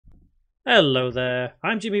Hello there,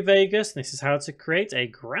 I'm Jimmy Vegas, and this is how to create a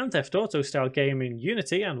Grand Theft Auto style game in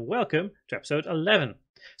Unity, and welcome to episode 11.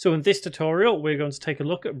 So in this tutorial we're going to take a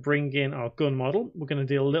look at bringing our gun model. We're going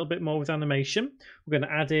to deal a little bit more with animation, we're going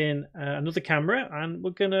to add in another camera, and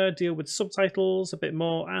we're going to deal with subtitles a bit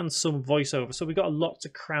more and some voiceover. So we've got a lot to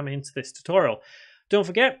cram into this tutorial. Don't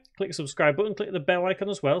forget, click the subscribe button, click the bell icon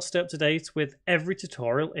as well, stay up to date with every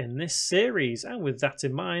tutorial in this series. And with that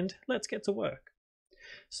in mind, let's get to work.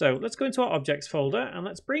 So let's go into our objects folder and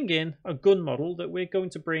let's bring in a gun model that we're going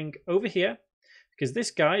to bring over here, because this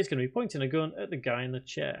guy is going to be pointing a gun at the guy in the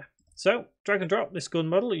chair. So drag and drop this gun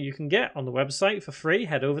model you can get on the website for free.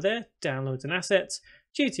 Head over there, downloads and assets,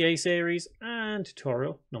 GTA series, and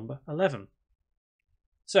tutorial number 11.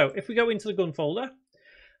 So if we go into the gun folder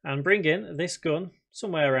and bring in this gun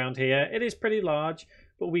somewhere around here, it is pretty large,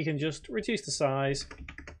 but we can just reduce the size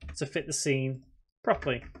to fit the scene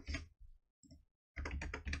properly.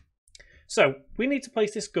 So we need to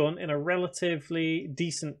place this gun in a relatively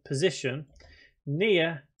decent position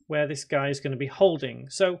near where this guy is going to be holding.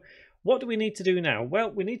 So what do we need to do now? Well,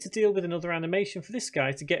 we need to deal with another animation for this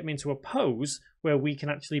guy to get him into a pose where we can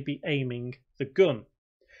actually be aiming the gun.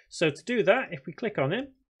 So to do that, if we click on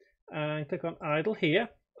him and click on idle here,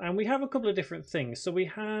 and we have a couple of different things. So we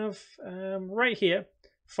have right here,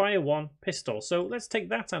 fire one pistol. So let's take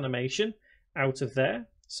that animation out of there.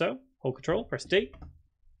 So hold control, press D.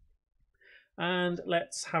 And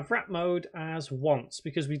let's have wrap mode as once,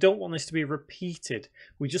 because we don't want this to be repeated.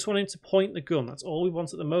 We just want him to point the gun. That's all we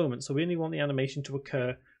want at the moment. So we only want the animation to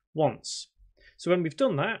occur once. So when we've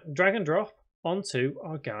done that, drag and drop onto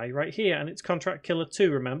our guy right here. And it's Contract Killer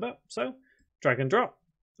 2, remember? So drag and drop.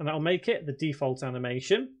 And that'll make it the default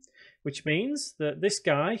animation, which means that this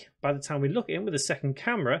guy, by the time we look at him with a second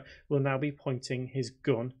camera, will now be pointing his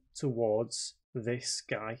gun towards this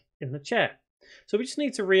guy in the chair. So we just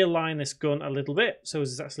need to realign this gun a little bit so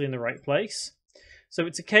it's actually in the right place. So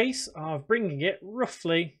it's a case of bringing it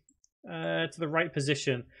roughly to the right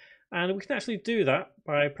position. And we can actually do that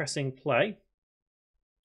by pressing play.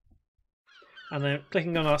 And then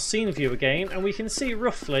clicking on our scene view again. And we can see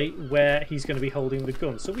roughly where he's going to be holding the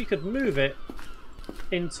gun. So we could move it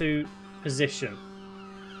into position.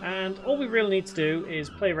 And all we really need to do is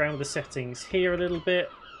play around with the settings here a little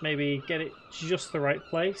bit. Maybe get it just the right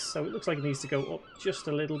place. So it looks like it needs to go up just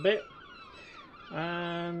a little bit.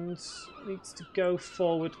 And needs to go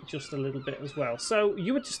forward just a little bit as well. So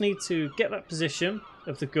you would just need to get that position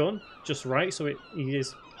of the gun just right, so he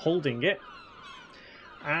is holding it.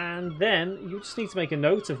 And then you just need to make a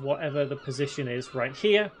note of whatever the position is right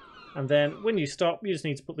here. And then when you stop, you just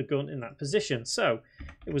need to put the gun in that position. So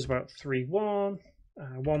it was about 3.1,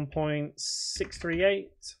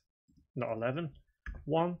 1.638, not 11.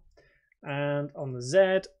 1, and on the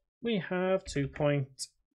Z we have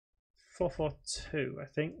 2.442. I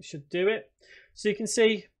think should do it. So you can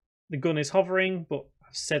see the gun is hovering, but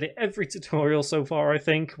I've said it every tutorial so far. I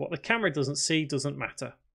think what the camera doesn't see doesn't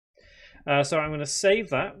matter. So I'm going to save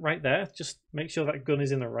that right there. Just make sure that gun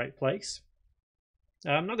is in the right place.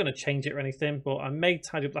 I'm not going to change it or anything, but I may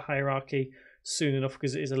tidy up the hierarchy soon enough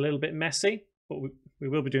because it is a little bit messy, but we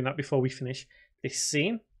will be doing that before we finish this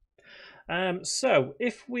scene. So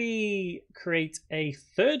if we create a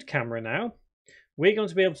third camera now, we're going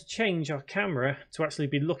to be able to change our camera to actually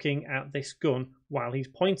be looking at this gun while he's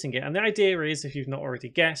pointing it. And the idea is, if you've not already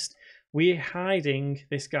guessed, we're hiding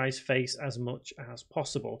this guy's face as much as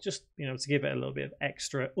possible, just to give it a little bit of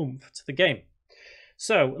extra oomph to the game.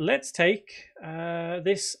 So let's take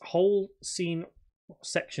this whole scene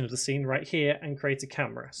section of the scene right here and create a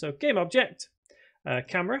camera. So game object,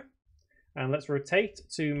 camera. And let's rotate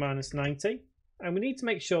to -90. And we need to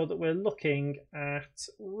make sure that we're looking at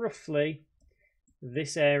roughly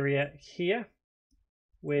this area here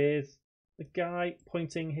with the guy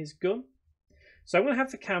pointing his gun. So I'm going to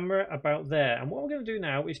have the camera about there. And what we're going to do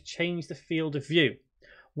now is change the field of view.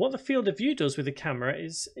 What the field of view does with the camera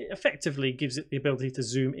is it effectively gives it the ability to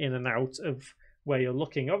zoom in and out of where you're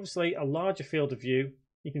looking. Obviously, a larger field of view,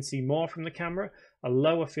 you can see more from the camera. A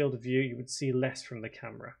lower field of view, you would see less from the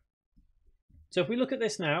camera. So if we look at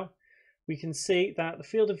this now, we can see that the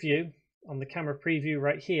field of view on the camera preview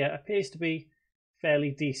right here appears to be fairly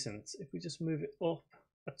decent. If we just move it up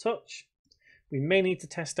a touch, we may need to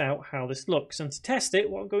test out how this looks. And to test it,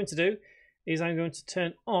 what I'm going to do is I'm going to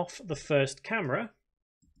turn off the first camera,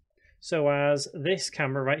 so as this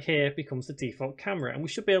camera right here becomes the default camera. And we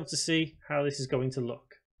should be able to see how this is going to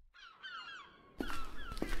look.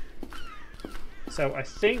 So I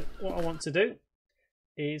think what I want to do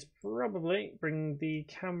is probably bring the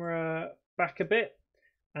camera back a bit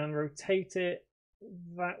and rotate it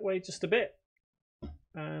that way just a bit.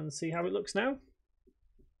 and see how it looks now.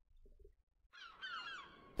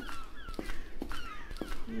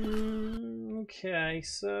 Okay,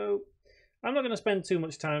 so I'm not going to spend too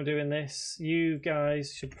much time doing this. You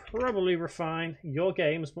guys should probably refine your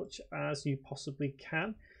game as much as you possibly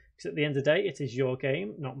can, because at the end of the day, it is your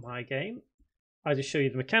game, not my game. I just show you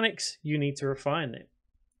the mechanics. You need to refine it.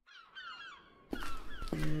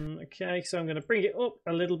 Okay, so I'm going to bring it up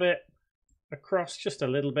a little bit, across just a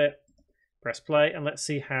little bit. Press play, and let's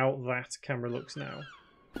see how that camera looks now.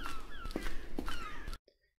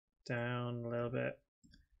 Down a little bit.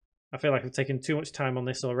 I feel like I've taken too much time on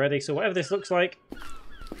this already, so whatever this looks like.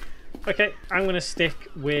 Okay, I'm going to stick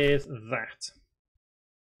with that.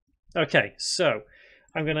 Okay, so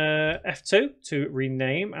I'm going to F2 to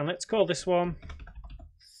rename, and let's call this one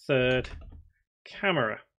third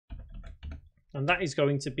camera. And that is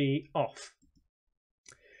going to be off.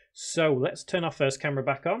 So let's turn our first camera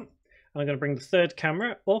back on. I'm going to bring the third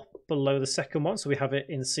camera up below the second one so we have it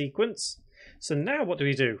in sequence. So now what do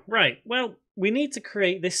we do? Right, well, we need to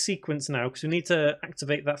create this sequence now because we need to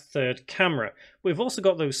activate that third camera. We've also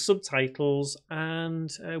got those subtitles and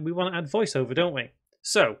we want to add voiceover, don't we?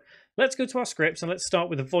 So let's go to our scripts and let's start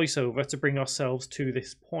with a voiceover to bring ourselves to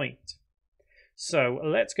this point. So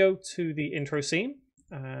let's go to the intro scene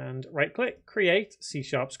and right click, create C#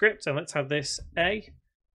 script, and let's have this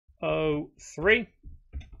A03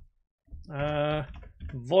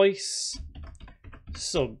 voice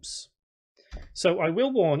subs. So I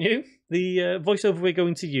will warn you, the voiceover we're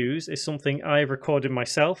going to use is something I've recorded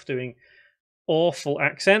myself doing awful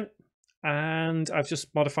accent, and I've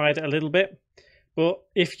just modified it a little bit. But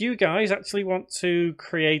if you guys actually want to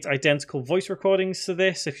create identical voice recordings to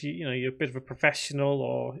this, if you're a bit of a professional,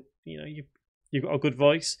 or you've got a good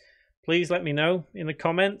voice, please let me know in the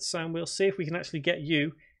comments and we'll see if we can actually get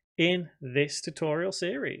you in this tutorial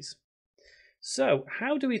series. So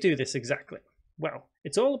how do we do this exactly? Well,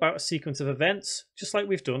 it's all about a sequence of events, just like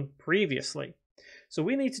we've done previously. So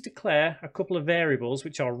we need to declare a couple of variables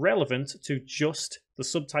which are relevant to just the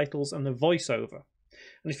subtitles and the voiceover.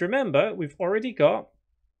 And if you remember, we've already got,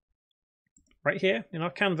 right here in our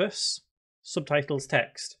canvas, subtitles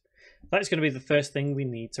text. That's going to be the first thing we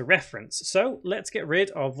need to reference. So let's get rid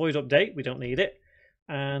of void update, we don't need it.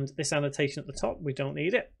 And this annotation at the top, we don't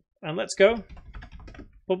need it. And let's go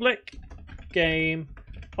public game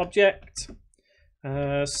object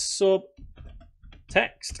sub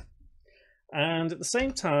text. And at the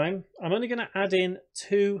same time, I'm only going to add in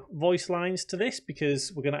 2 voice lines to this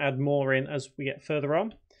because we're going to add more in as we get further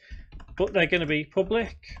on. But they're going to be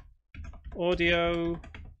public audio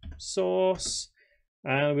source,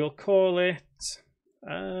 and we'll call it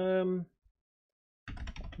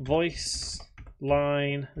voice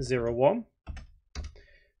line 01,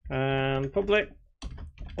 and public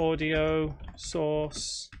audio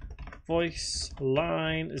source voice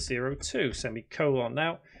line 02 semicolon.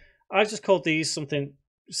 Now I've just called these something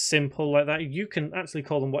simple like that. You can actually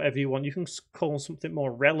call them whatever you want. You can call them something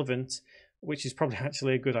more relevant, which is probably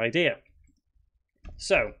actually a good idea.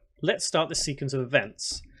 So let's start the sequence of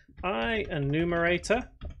events. Enumerator.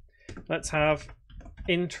 Let's have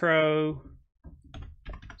intro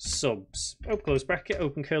subs. Open close bracket,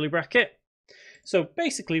 open curly bracket. So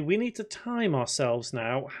basically we need to time ourselves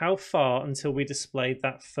now how far until we display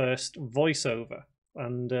that first voiceover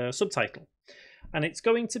and subtitle. And it's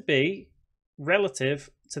going to be relative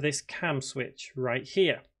to this cam switch right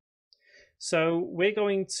here. So we're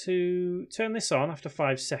going to turn this on after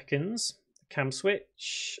 5 seconds, cam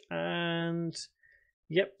switch, and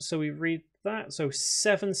yep, so we read that. So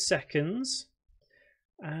 7 seconds,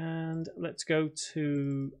 and let's go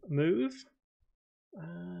to move.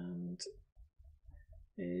 And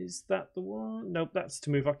is that the one? Nope, that's to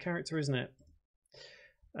move our character, isn't it?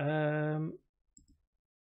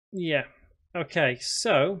 Yeah. Okay,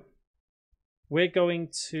 so we're going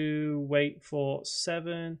to wait for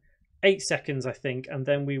 8 seconds, I think, and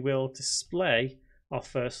then we will display our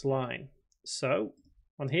first line. So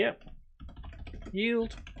on here,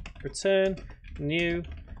 yield, return, new,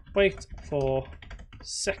 wait for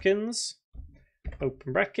seconds,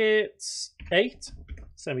 open brackets, 8,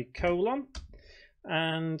 semicolon.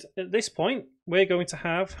 And at this point, we're going to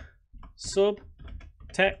have sub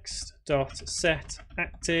text dot set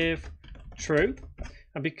active true.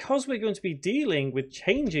 And because we're going to be dealing with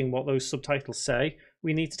changing what those subtitles say,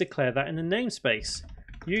 we need to declare that in the namespace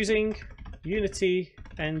using Unity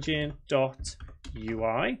engine dot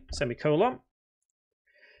UI semicolon.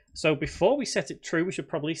 So before we set it true, we should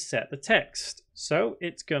probably set the text. So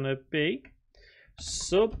it's going to be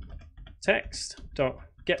sub text dot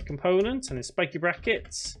get component, and in spiky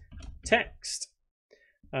brackets text,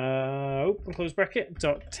 open close bracket,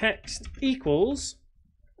 dot text equals,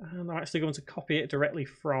 and I'm actually going to copy it directly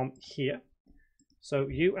from here. So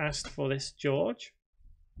you asked for this, George.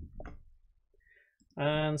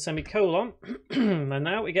 And semicolon, and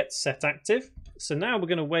now it gets set active. So now we're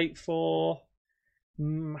going to wait for,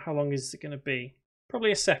 how long is it going to be?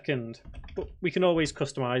 Probably a second, but we can always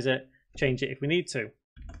customize it, change it if we need to.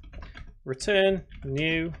 Return,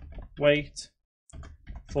 new, wait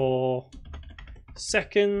for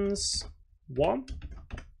seconds 1.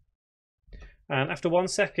 And after 1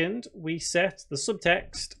 second, we set the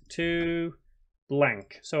subtext to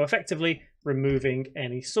blank. So effectively removing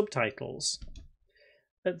any subtitles.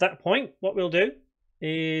 At that point, what we'll do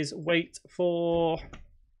is wait for,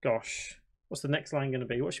 gosh, what's the next line going to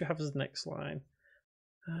be? What should we have as the next line?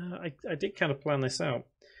 I did kind of plan this out.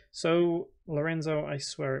 So Lorenzo, I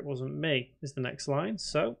swear it wasn't me, is the next line.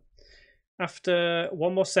 So after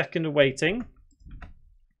 1 more second of waiting,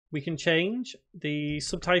 we can change the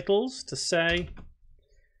subtitles to say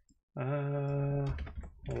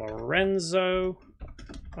Lorenzo,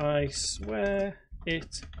 I swear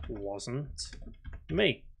it wasn't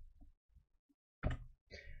me.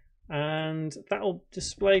 And that'll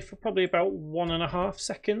display for probably about 1.5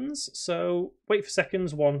 seconds. So wait for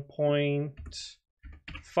seconds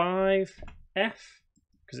 1.5 F,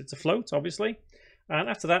 because it's a float, obviously. And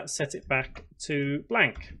after that, set it back to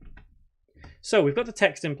blank. So we've got the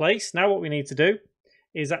text in place. Now what we need to do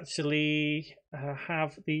is actually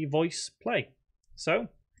have the voice play. So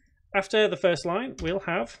after the first line, we'll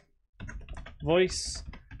have voice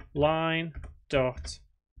line dot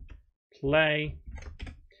play,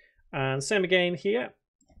 and same again here,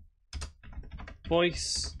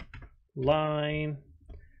 voice line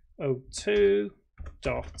 02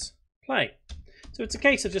 dot play. So it's a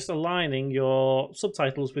case of just aligning your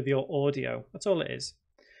subtitles with your audio. That's all it is.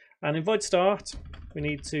 And in void start, we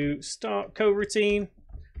need to start coroutine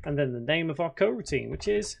and then the name of our coroutine, which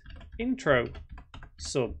is intro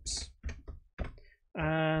subs,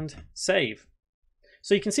 and save.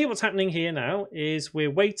 So you can see what's happening here now is we're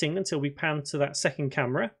waiting until we pan to that second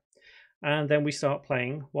camera and then we start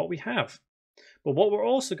playing what we have. But what we're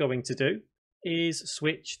also going to do is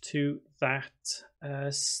switch to that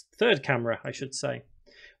third camera, I should say,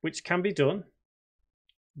 which can be done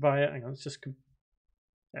via, hang on, it's just,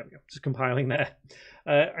 there we go, just compiling there.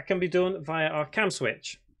 It can be done via our cam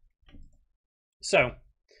switch. So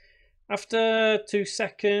after 2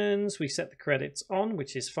 seconds, we set the credits on,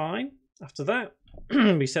 which is fine. After that,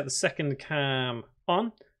 we set the second cam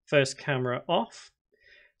on, first camera off.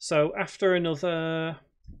 So after another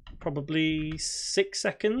probably 6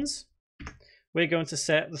 seconds, we're going to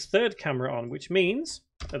set the third camera on, which means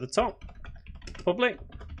at the top, public,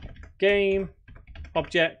 game,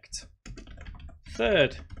 object,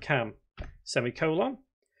 third cam, semicolon,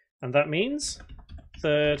 and that means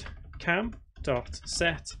third cam dot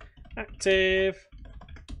set active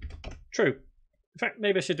true. In fact,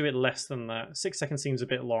 maybe I should do it less than that. 6 seconds seems a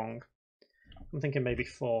bit long. I'm thinking maybe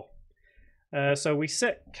 4. So we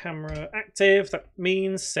set camera active. That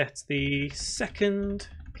means set the second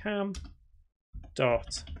cam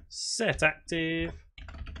dot set active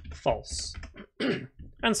false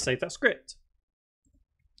and save that script.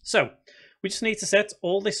 So we just need to set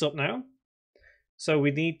all this up now. So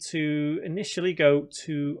we need to initially go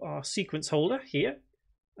to our sequence holder here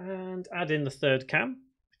and add in the third cam,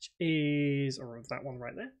 which is that one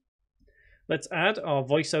right there. Let's add our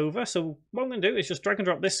voiceover. So what I'm going to do is just drag and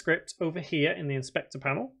drop this script over here in the inspector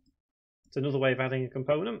panel. It's another way of adding a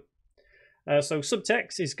component. So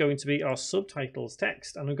subtext is going to be our subtitles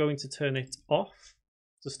text, and I'm going to turn it off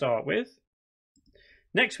to start with.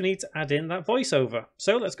 Next, we need to add in that voiceover.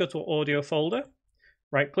 So let's go to our audio folder,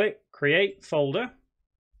 right click, create folder,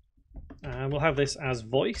 and we'll have this as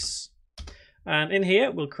voice. And in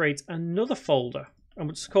here, we'll create another folder, and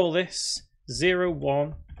we'll just call this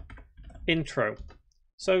 01 intro.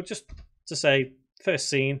 So just to say, first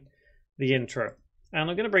scene, the intro. And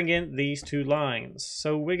I'm going to bring in these 2 lines.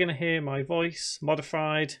 So we're going to hear my voice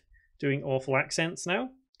modified, doing awful accents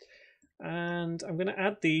now. And I'm going to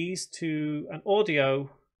add these to an audio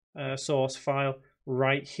source file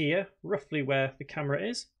right here, roughly where the camera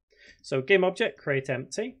is. So game object, create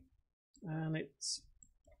empty. And it's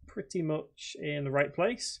pretty much in the right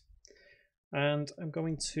place. And I'm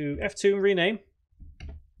going to F2 and rename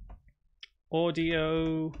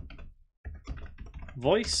audio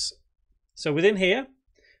voice. So within here,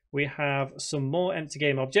 we have some more empty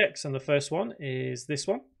game objects, and the first one is this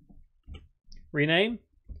one. Rename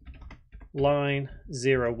line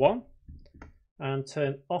 01 and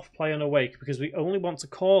turn off play on awake, because we only want to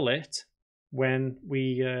call it when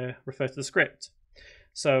we refer to the script.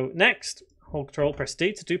 So next, hold Control, press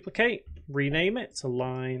D to duplicate, rename it to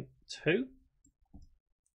line 2.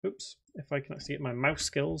 Oops, if I can actually get my mouse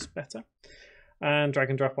skills better. And drag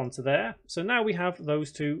and drop onto there. So now we have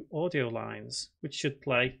those 2 audio lines, which should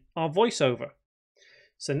play our voiceover.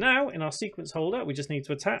 So now in our sequence holder, we just need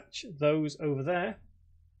to attach those over there.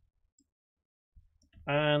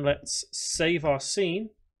 And let's save our scene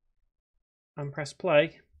and press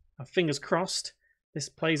play. And fingers crossed, this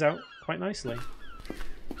plays out quite nicely.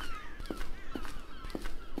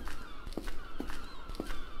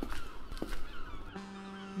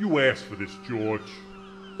 You asked for this, George.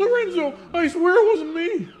 Lorenzo, I swear it wasn't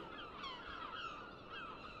me.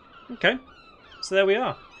 Okay, so there we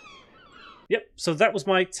are. Yep, so that was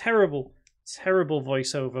my terrible, terrible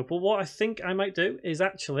voiceover. But what I think I might do is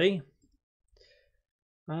actually...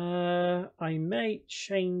 I may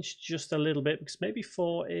change just a little bit, because maybe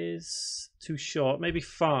 4 is too short. Maybe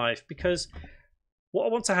 5, because what I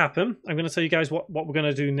want to happen... I'm going to tell you guys what we're going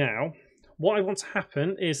to do now. What I want to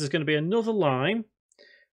happen is there's going to be another line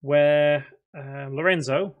where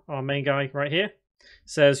Lorenzo, our main guy right here,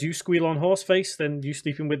 says, "You squeal on Horseface, then you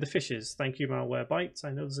sleeping with the fishes. Thank you, Malware Bites."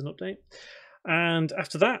 I know there's an update. And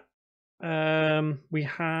after that, we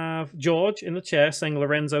have George in the chair saying,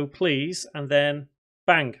 "Lorenzo, please," and then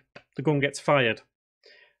bang, the gun gets fired.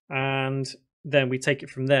 And then we take it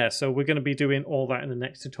from there. So we're going to be doing all that in the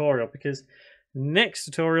next tutorial, because next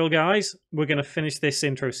tutorial, guys, we're going to finish this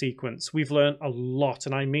intro sequence. We've learned a lot,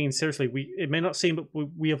 and I mean seriously, it may not seem, but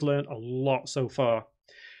we have learned a lot so far.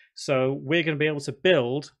 So we're going to be able to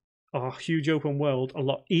build our huge open world a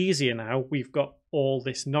lot easier now. We've got all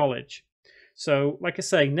this knowledge. So like I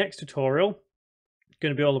say, next tutorial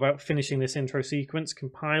going to be all about finishing this intro sequence,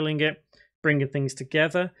 compiling it, bringing things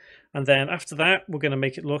together, and then after that we're going to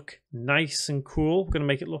make it look nice and cool. We're going to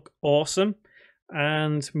make it look awesome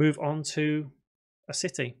and move on to a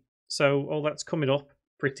city. So all that's coming up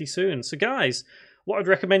pretty soon. So guys, what I'd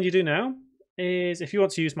recommend you do now is, if you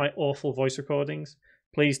want to use my awful voice recordings,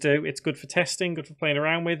 please do. It's good for testing, good for playing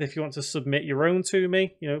around with. If you want to submit your own to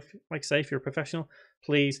me, you know, like I say, if you're a professional,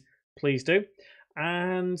 please do.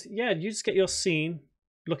 And yeah, you just get your scene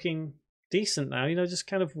looking decent now, you know, just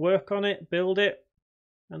kind of work on it, build it,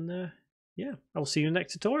 and yeah, I'll see you in the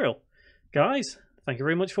next tutorial. Guys, thank you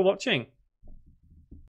very much for watching.